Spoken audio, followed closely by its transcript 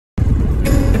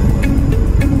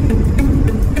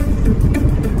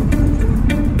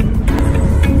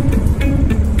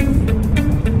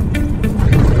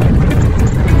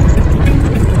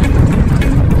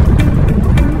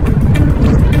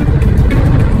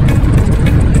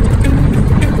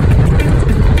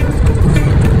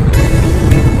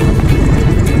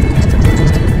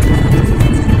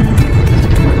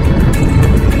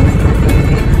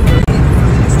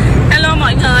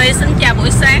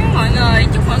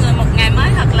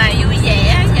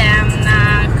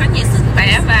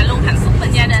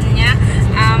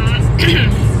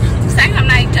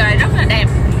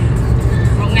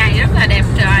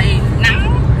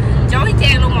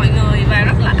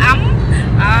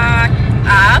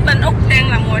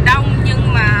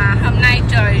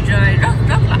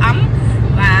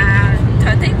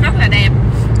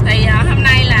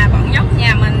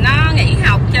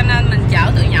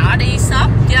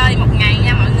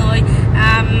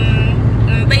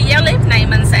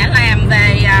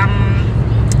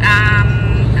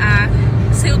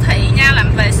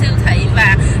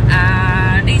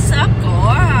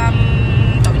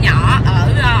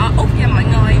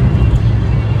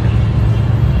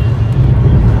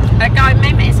Để coi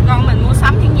mấy mẹ con mình mua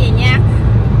sắm những gì nha.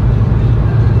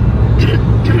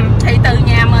 Thì từ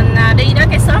nhà mình đi đến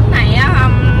cái shop này á,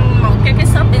 một cái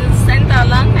shopping center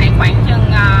lớn này khoảng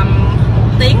chừng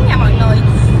 1 tiếng nha mọi người.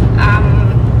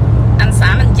 Anh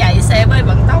xã mình chạy xe với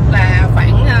vận tốc là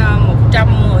khoảng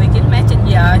 110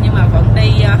 km/h, nhưng mà vẫn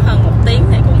đi hơn 1 tiếng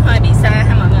thì cũng hơi bị xa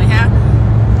ha mọi người ha.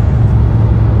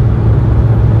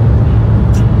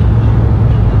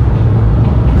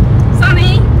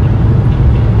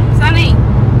 Sunny,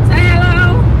 say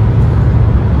hello.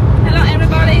 Hello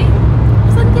everybody.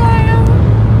 Xin chào.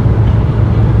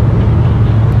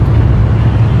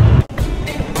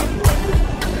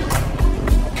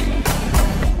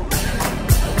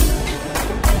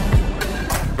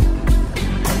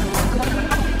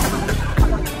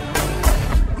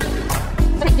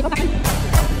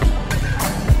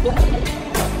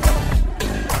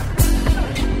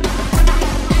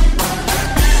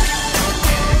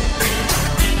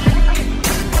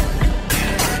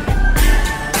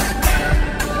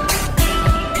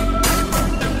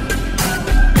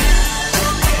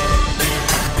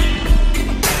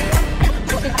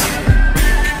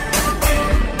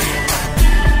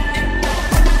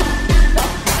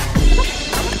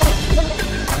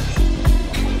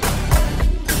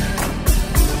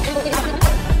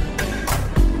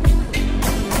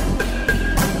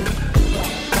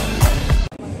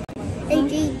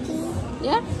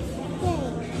 Yeah?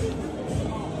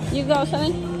 You go,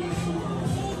 Sunny.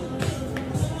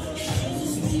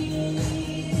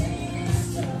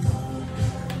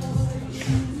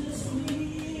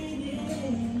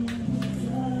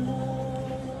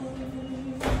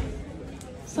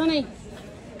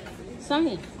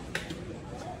 Sunny,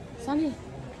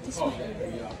 this way.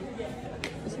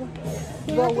 This way.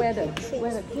 Go where the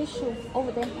tissue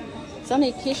over there.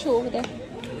 Sunny, tissue over there.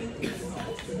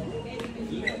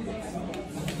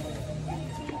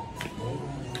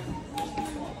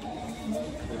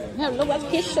 Have a look at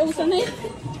his shoes, Sunny.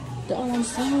 They're all on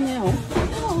sale now.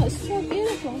 Oh, it's so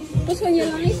beautiful. Which one you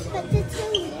like? But they're too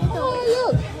little. Oh,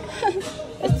 look.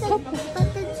 It's so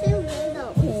But they're too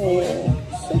little. oh,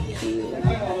 so cute.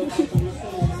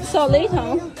 So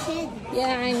little. Little kid.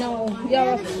 Yeah, I know.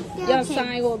 Your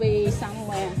size will be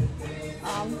somewhere.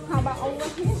 How about over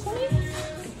here, Sunny?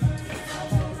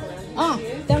 Oh,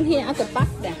 down here at the back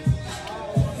there.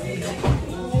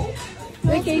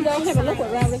 Ricky, go have a look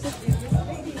around, Ricky.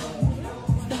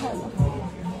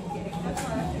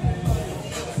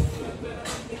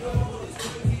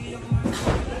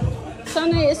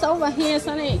 Sunny, it's over here,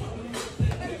 Sunny.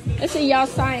 Let's see your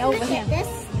size over here. This?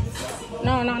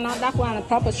 No, not that one. The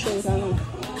proper shoes, I know.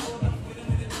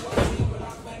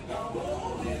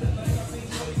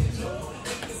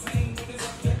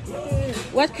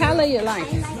 What color you like?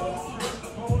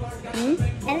 Hmm?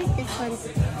 I like this one.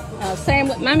 Same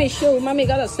with mommy's shoe. Mommy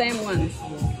got the same one.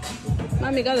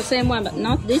 Mommy got the same one, but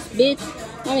not this big.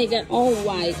 Mommy got all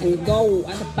white and gold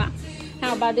at the back.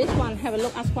 How about this one? Have a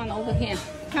look at one over here.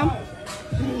 Come.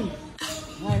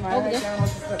 Over there.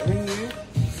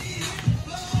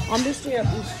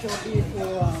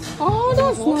 Oh,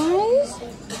 that's nice.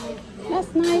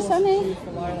 That's nice, honey.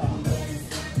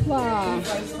 Wow.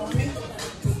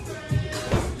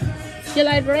 You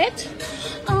like red?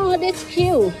 Oh, that's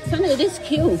cute. Honey, that's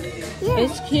cute. Yeah.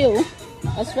 It's cute.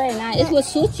 That's very nice. It will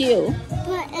suit you.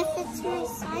 But if it's my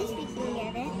size, we can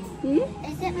get it. Hmm?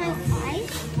 Is it my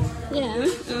size? Yeah.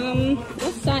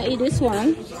 What size is this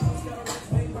one?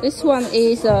 This one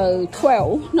is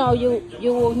 12. No, you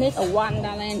will need a 1,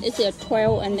 darling. It's a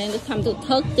 12, and then it comes to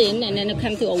 13, and then it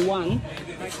comes to a 1.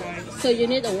 So you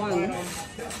need a 1.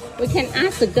 We can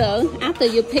ask the girl after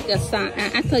you pick a size.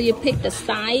 After you pick the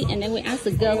size, and then we ask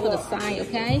the girl for the size.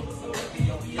 Okay?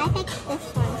 I picked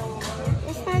this one.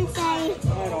 This one says.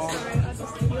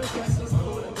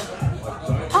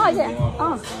 Oh yeah.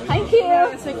 Oh, thank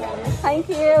you. Thank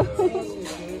you.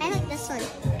 I like this one.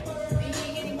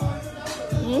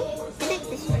 Hmm? I like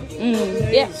this one.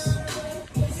 Yes.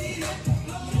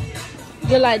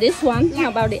 You like this one? Yeah. How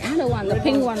about the other one? The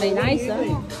pink one is nicer.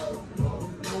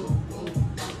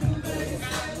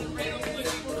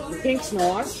 Pink's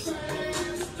nice.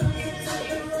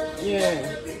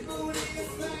 Yeah.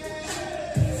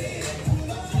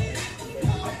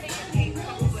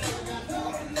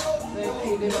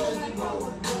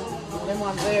 Them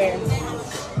one there.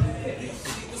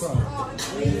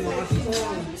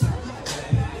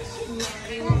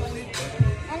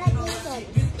 I like this one.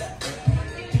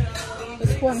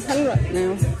 It's 100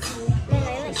 now.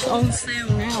 It's on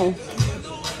sale now.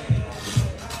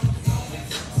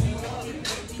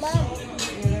 Mom,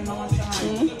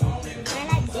 I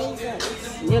like these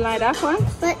ones. You try that one?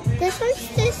 But this one's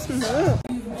too small.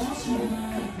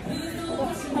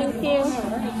 Thank you.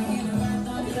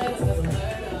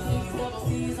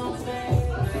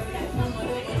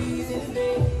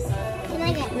 Can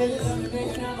I get these?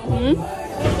 Hmm?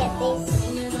 Can I get these?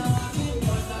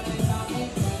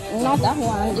 Not that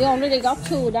one. You already got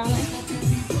two, darling.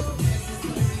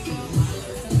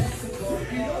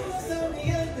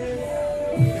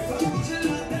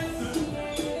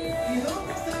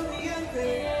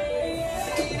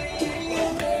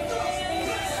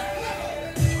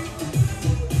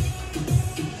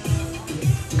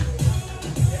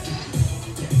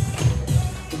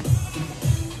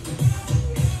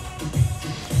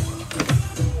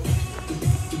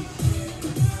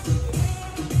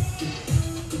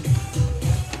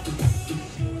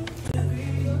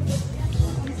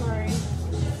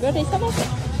 Ready, Sabbath?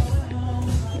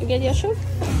 You get your shoe?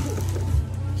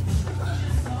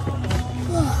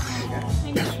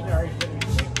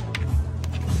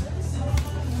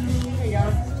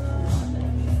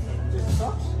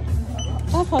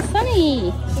 Oh, for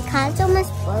Sunny. The card's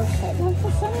almost broken. Oh,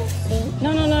 for Sunny. See?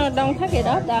 No, no, no, don't take it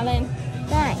up, darling.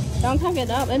 Right. Don't take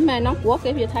it up. It may not work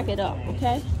if you take it up,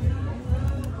 okay?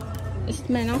 It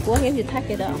may not work if you take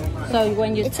it up. So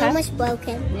when you It's tap, almost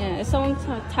broken. yeah, it's on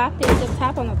tap. You just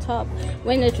tap on the top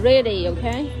when it's ready,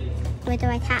 okay? Where do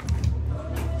I tap?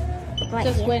 Right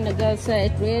Just here. when the girl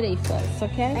says it's ready first,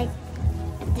 okay? Like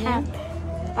tap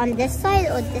on this side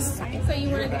or this side? So you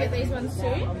wanted to get these ones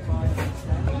too?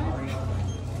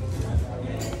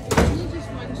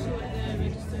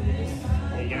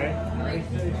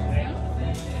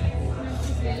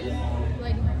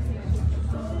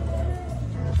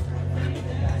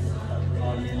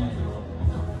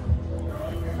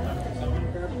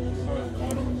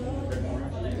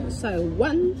 So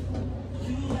one.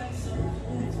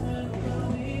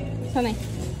 Sunny.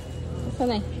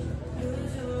 Sunny.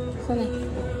 Sunny.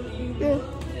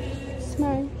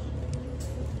 Smile.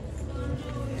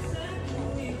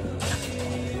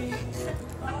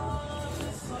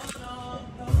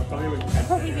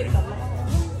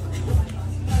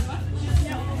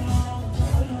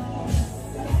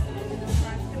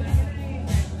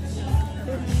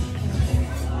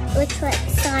 Which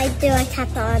side do I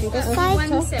tap on? This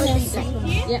side or this side?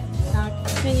 Yeah.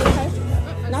 Can you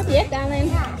try? Not yet, darling.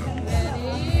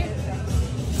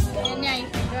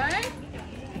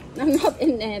 I'm not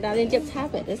in there, darling. Just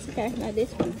tap it. It's okay. Like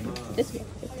this one. This one.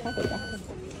 Just tap it, darling.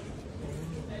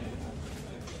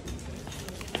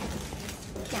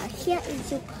 Now here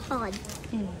is your card.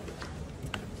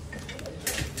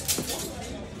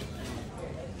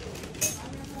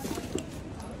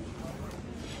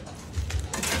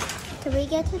 So we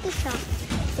go to the shop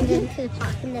and then to the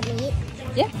park and then we eat.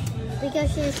 Yeah. We go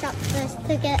to the shop first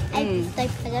to get a birthday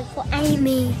present for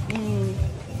Amy.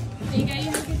 There you go. You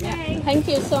have a good day. Thank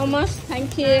you so much.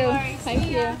 Thank you.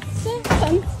 Thank you. Sun,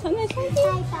 thank you.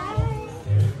 Bye bye.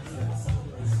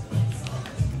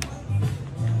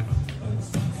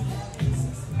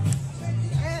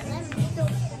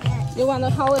 You want to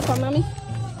hold it for mommy?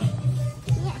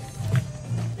 Yes.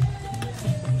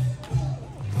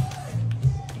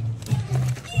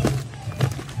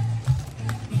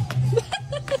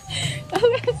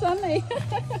 Look at Sunny.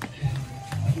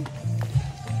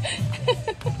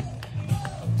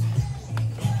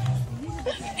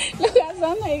 Look at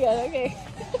Sunny kìa, kìa.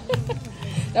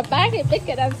 The bag is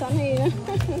bigger than Sunny.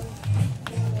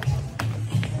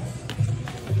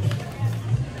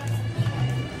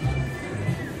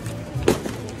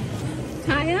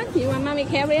 Tired? You want mommy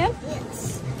carry it?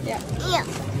 Yes. Yeah. Yeah.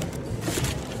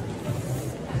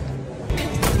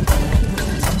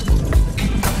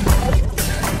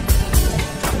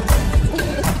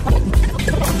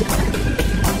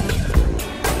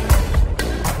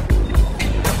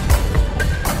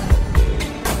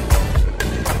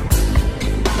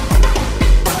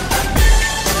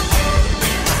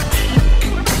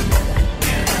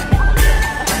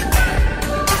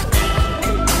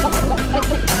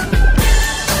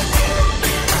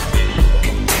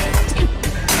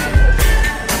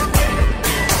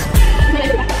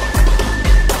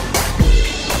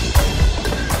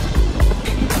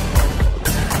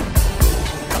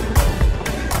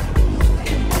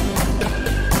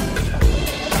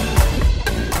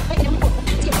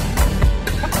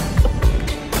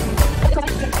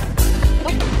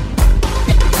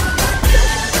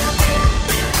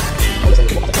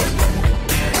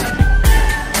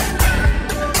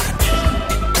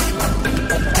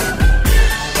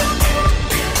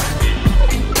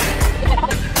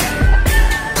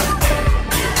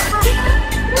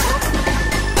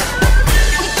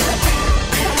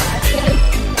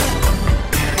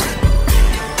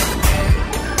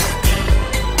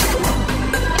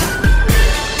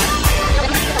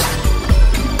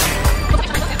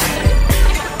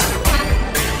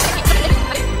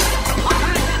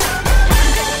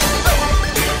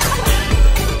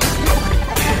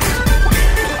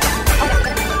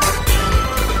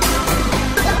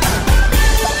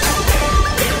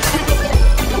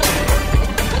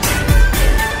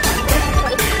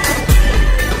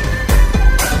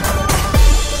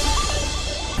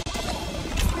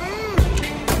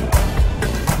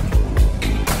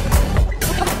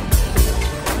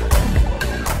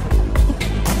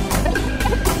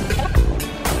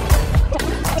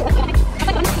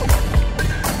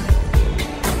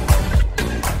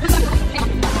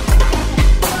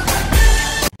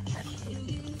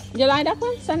 You like that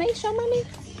one? Sunny, show mommy.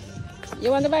 You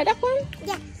want to buy that one?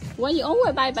 Yeah. What you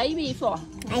always buy baby for?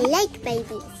 I like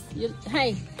babies.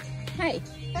 Hey,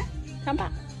 Huh? come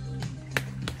back.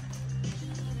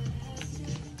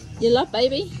 You love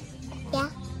baby? Yeah.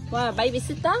 What, a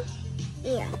babysitter?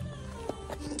 Yeah.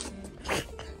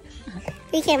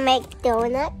 We can make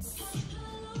donuts.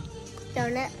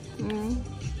 And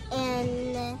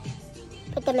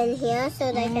put them in here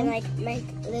so they can like make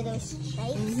little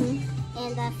shapes.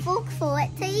 And a fork for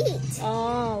it to eat.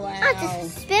 Oh, wow. Oh,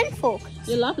 just a spoon fork.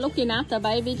 You love looking after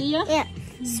baby, do you? Yeah.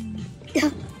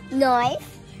 Knife.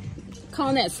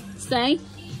 Corners, say,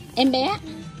 em bé.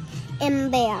 Em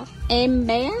bear. Em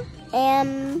bé.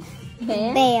 Em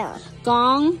Bé. bear.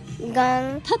 Con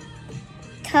Gắng. thích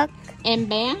Thật. em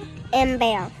bé. Em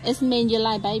bear. It means you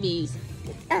like babies.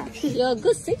 Oh. You're a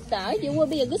good sister. You will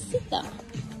be a good sister.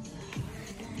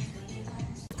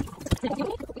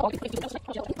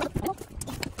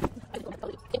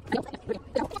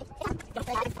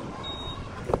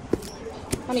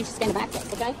 I need to scan the back,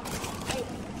 okay?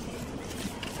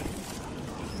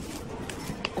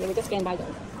 And then we just scan by the.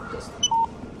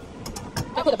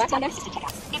 I'll put the back on there.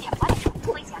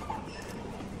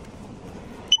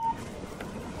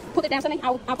 Put it down, Sunny.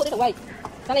 I'll put it away.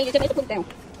 Sunny, you just need to put it down.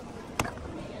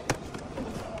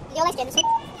 You like this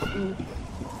one?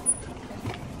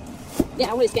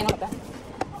 Yeah, I will scan all of that.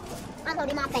 I'm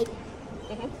holding my baby.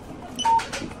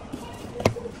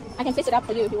 I can fix it up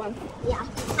for you if you want. Yeah.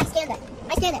 I scanned it.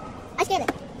 I scanned it. I scanned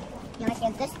it. You I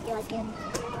scanned this. You I scanned.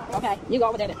 Okay, you go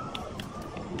over there then.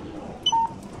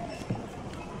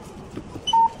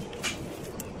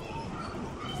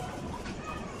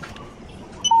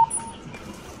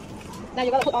 Now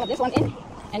you gotta put all of this one in,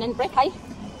 and then press pay.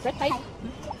 Press pay.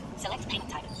 Select payment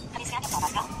type. Have you scanned your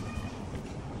product card?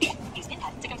 Use PIN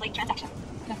pad to complete transaction.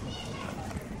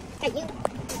 Hey, you.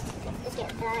 Let's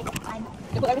get it. I'm.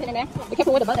 You put everything in there. Be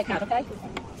careful with the birthday card, okay?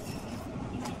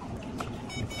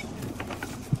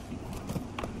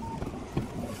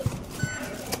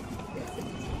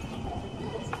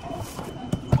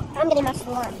 I'm getting my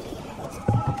swan.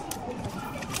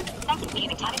 Thank you for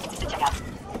using time assistant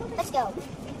checkout. Let's go.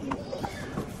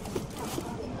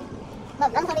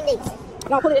 Look, I'm holding these.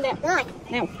 No, put it in there.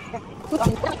 Right. Now. Put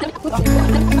on.